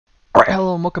Alright,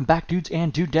 hello and welcome back, dudes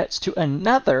and dudettes, to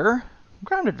another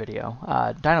grounded video.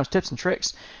 Dino's tips and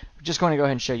tricks. I'm just going to go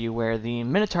ahead and show you where the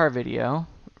Minotaur video,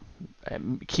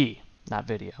 key, not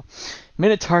video,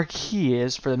 Minotaur key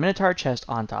is for the Minotaur chest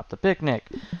on top of the picnic.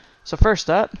 So first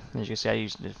up, as you can see, I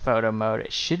used the photo mode.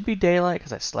 It should be daylight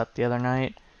because I slept the other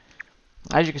night.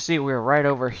 As you can see, we're right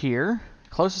over here.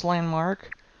 Closest landmark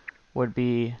would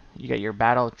be, you got your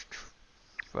battle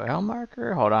trail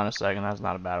marker? Hold on a second, that's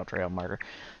not a battle trail marker.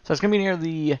 So it's going to be near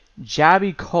the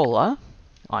Jabby Cola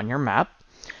on your map.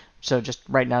 So just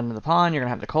right down to the pond, you're going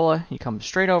to have the cola. You come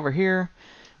straight over here.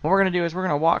 What we're going to do is we're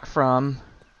going to walk from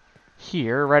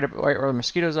here, right where the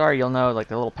mosquitoes are. You'll know, like,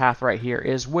 the little path right here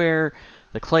is where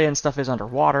the clay and stuff is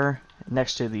underwater,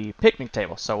 next to the picnic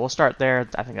table. So we'll start there.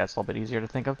 I think that's a little bit easier to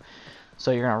think of.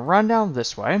 So you're going to run down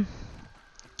this way.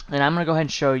 And I'm going to go ahead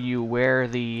and show you where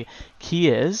the key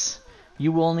is.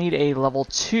 You will need a level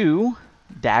 2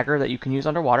 dagger that you can use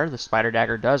underwater. The spider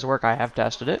dagger does work. I have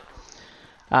tested it.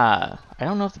 I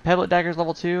don't know if the pebblet dagger is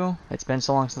level 2. It's been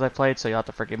so long since I played, so you'll have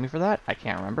to forgive me for that. I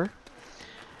can't remember.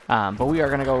 But we are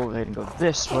going to go ahead and go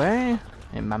this way.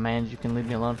 And my man, you can leave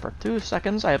me alone for 2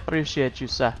 seconds. I appreciate you,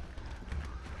 sir.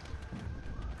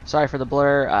 Sorry for the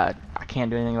blur. I can't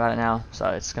do anything about it now, so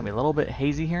it's going to be a little bit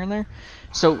hazy here and there.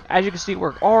 So, as you can see,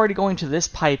 we're already going to this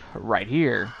pipe right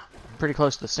here. Pretty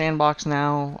close to the sandbox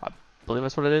now. I believe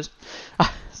that's what it is.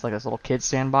 It's like this little kid's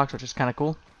sandbox, which is kind of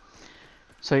cool.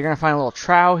 So you're going to find a little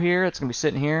trough here. It's going to be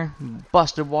sitting here.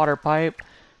 Busted water pipe.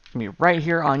 It's going to be right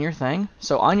here on your thing.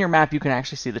 So on your map, you can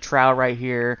actually see the trough right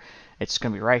here. It's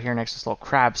going to be right here next to this little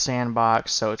crab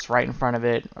sandbox. So it's right in front of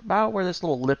it. About where this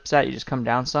little lip's at, you just come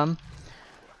down some.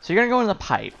 So you're going to go in the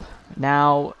pipe.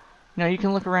 Now, you know, you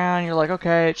can look around. And you're like,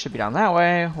 okay, it should be down that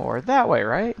way or that way,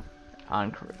 right?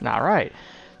 Not right.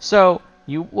 So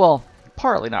well,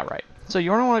 partly not right. So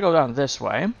you're going to want to go down this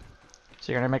way.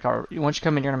 So you're going to make once you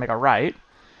come in, you're going to make a right.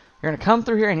 You're going to come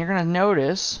through here, and you're going to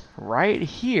notice right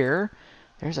here,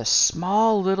 there's a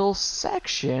small little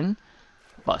section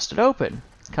busted open.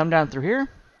 Come down through here,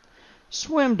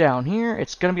 swim down here.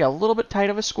 It's going to be a little bit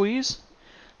tight of a squeeze.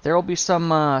 There will be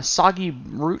some soggy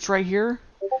roots right here.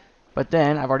 But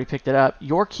then, I've already picked it up.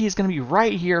 Your key is going to be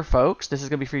right here, folks. This is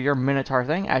going to be for your Minotaur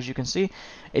thing. As you can see,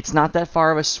 it's not that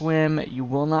far of a swim. You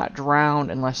will not drown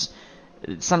unless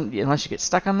you get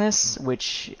stuck on this,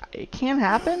 which it can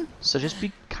happen. So just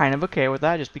be kind of okay with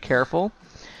that. Just be careful.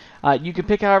 You can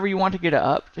pick however you want to get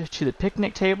up to the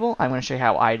picnic table. I'm going to show you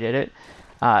how I did it.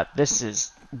 This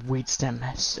is weed stem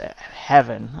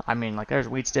heaven. I mean, like, there's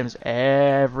weed stems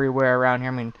everywhere around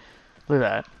here. I mean, look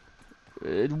at that.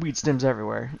 Weed stems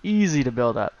everywhere. Easy to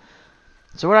build up.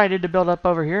 So what I did to build up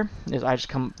over here is I just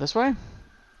come this way.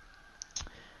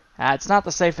 It's not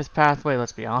the safest pathway,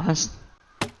 let's be honest.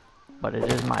 But it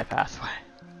is my pathway.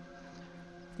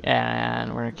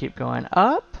 And we're going to keep going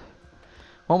up.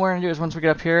 What we're going to do is once we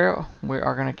get up here, we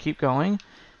are going to keep going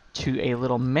to a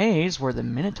little maze where the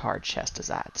Minotaur chest is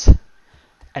at.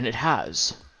 And it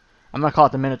has. I'm going to call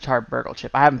it the Minotaur BURGL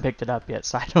chip. I haven't picked it up yet,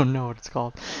 so I don't know what it's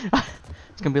called.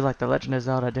 It's going to be like the Legend of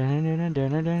Zelda.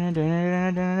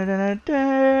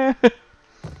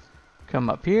 Come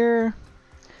up here.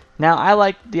 Now, I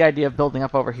like the idea of building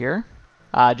up over here.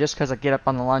 Just because I get up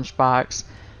on the lunchbox,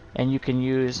 and you can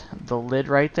use the lid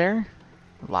right there.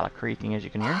 A lot of creaking, as you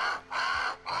can hear.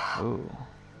 Ooh,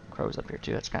 crows up here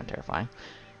too. That's kind of terrifying.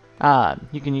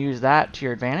 You can use that to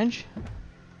your advantage.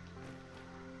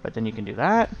 But then you can do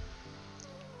that.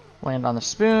 Land on the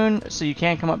spoon, so you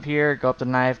can come up here, go up the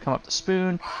knife, come up the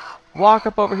spoon, walk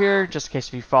up over here, just in case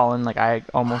if you fall in like I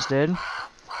almost did.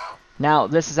 Now,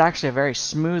 this is actually a very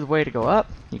smooth way to go up.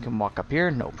 You can walk up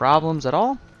here, no problems at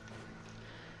all.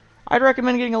 I'd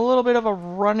recommend getting a little bit of a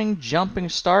running, jumping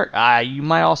start. You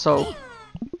might also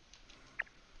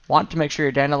want to make sure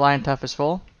your dandelion tuff is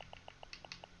full.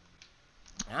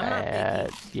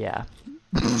 Yeah.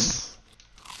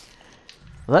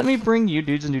 Let me bring you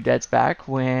dudes and dudettes back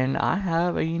when I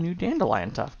have a new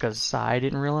dandelion tuff, because I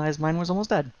didn't realize mine was almost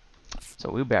dead.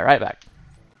 So we'll be right back.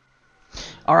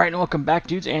 Alright, and welcome back,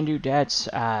 dudes and dudettes.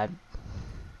 It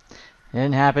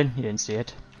didn't happen. You didn't see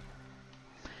it.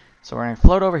 So we're going to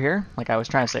float over here, like I was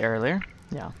trying to say earlier.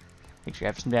 Yeah. Make sure you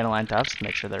have some dandelion tufts.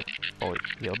 Make sure they're fully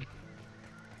healed.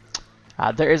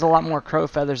 There is a lot more crow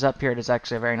feathers up here. It is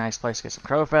actually a very nice place to get some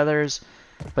crow feathers.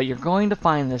 But you're going to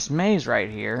find this maze right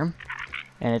here.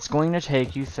 And it's going to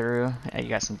take you through. You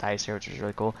got some dice here, which is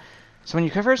really cool. So when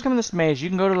you first come in this maze, you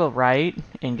can go to the right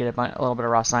and get a little bit of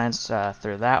raw science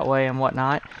through that way and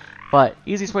whatnot. But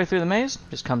easiest way through the maze,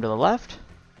 just come to the left.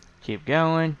 Keep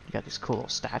going. You got these cool little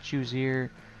statues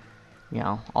here. You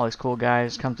know, all these cool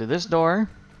guys come through this door.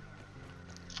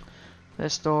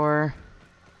 this door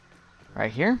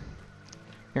right here.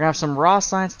 You're gonna have some raw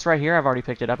science. It's right here. I've already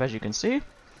picked it up, as you can see.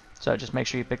 So just make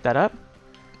sure you pick that up.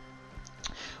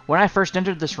 When I first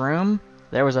entered this room,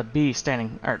 there was a bee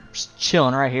standing, or just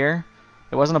chilling right here.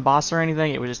 It wasn't a boss or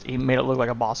anything. It was just, he made it look like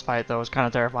a boss fight, though. It was kind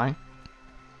of terrifying.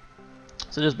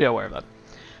 So just be aware of that.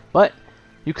 But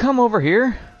you come over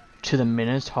here to the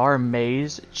Minotaur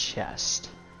maze chest.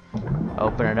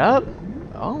 Open it up.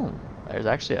 Oh, there's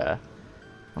actually one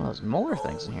of those molar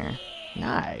things in here.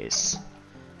 Nice.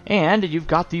 And you've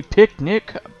got the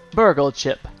picnic BURGL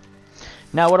chip.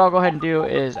 Now what I'll go ahead and do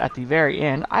is at the very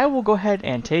end, I will go ahead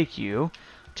and take you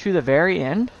to the very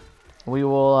end. We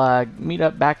will meet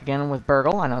up back again with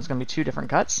BURGL. I know it's going to be 2 different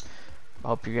cuts. I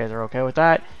hope you guys are okay with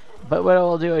that. But what I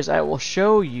will do is I will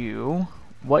show you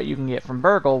what you can get from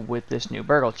BURGL with this new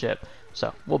BURGL chip.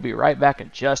 So we'll be right back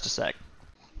in just a sec.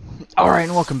 Alright,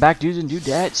 and welcome back, dudes and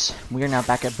dudettes. We are now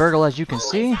back at BURGL, as you can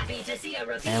see.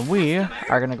 And we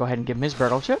are going to go ahead and give him his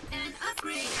BURGL chip.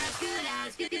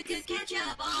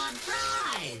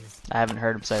 I haven't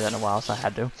heard him say that in a while, so I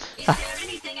had to.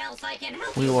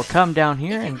 We will come down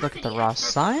here and look at the raw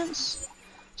science.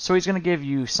 So he's going to give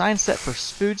you science set for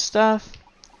food stuff.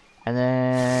 And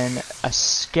then a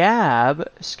scab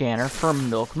scanner for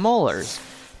milk molars.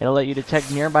 It'll let you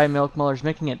detect nearby milk molars,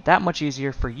 making it that much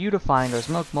easier for you to find those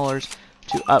milk molars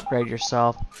to upgrade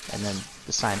yourself. And then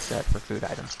the science set for food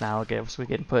items. Now we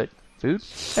can put food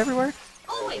everywhere.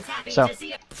 So,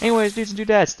 anyways, dudes and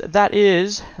dudettes, that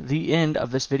is the end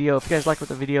of this video. If you guys liked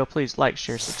the video, please like,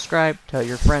 share, subscribe, tell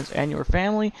your friends and your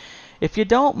family. If you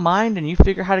don't mind and you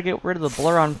figure how to get rid of the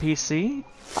blur on PC,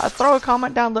 throw a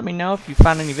comment down. Let me know if you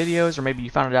found any videos or maybe you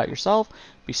found it out yourself.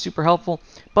 It'd be super helpful.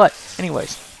 But,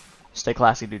 anyways, stay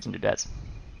classy, dudes and dudettes.